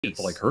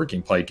like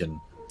Hurricane Pike, and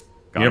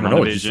Got you never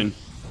know. Vision.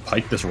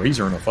 Pike this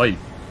Razor in a fight.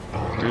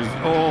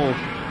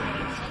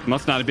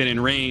 Must not have been in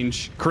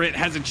range. Crit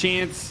has a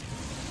chance.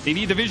 They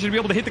need the vision to be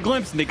able to hit the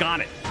glimpse, and they got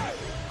it.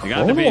 They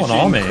got the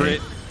vision.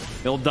 Crit.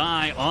 They'll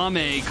die.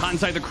 Ame caught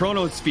inside the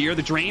Chronosphere.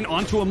 The drain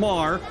onto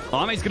Amar.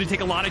 Ame's going to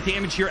take a lot of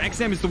damage here.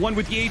 XM is the one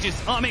with the Aegis.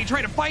 Ame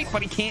trying to fight,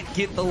 but he can't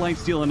get the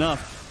lifesteal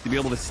enough to be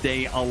able to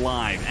stay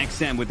alive.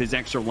 XM with his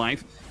extra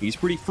life. He's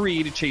pretty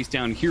free to chase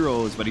down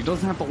heroes, but he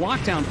doesn't have the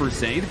lockdown per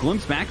se. The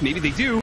glimpse back, maybe they do.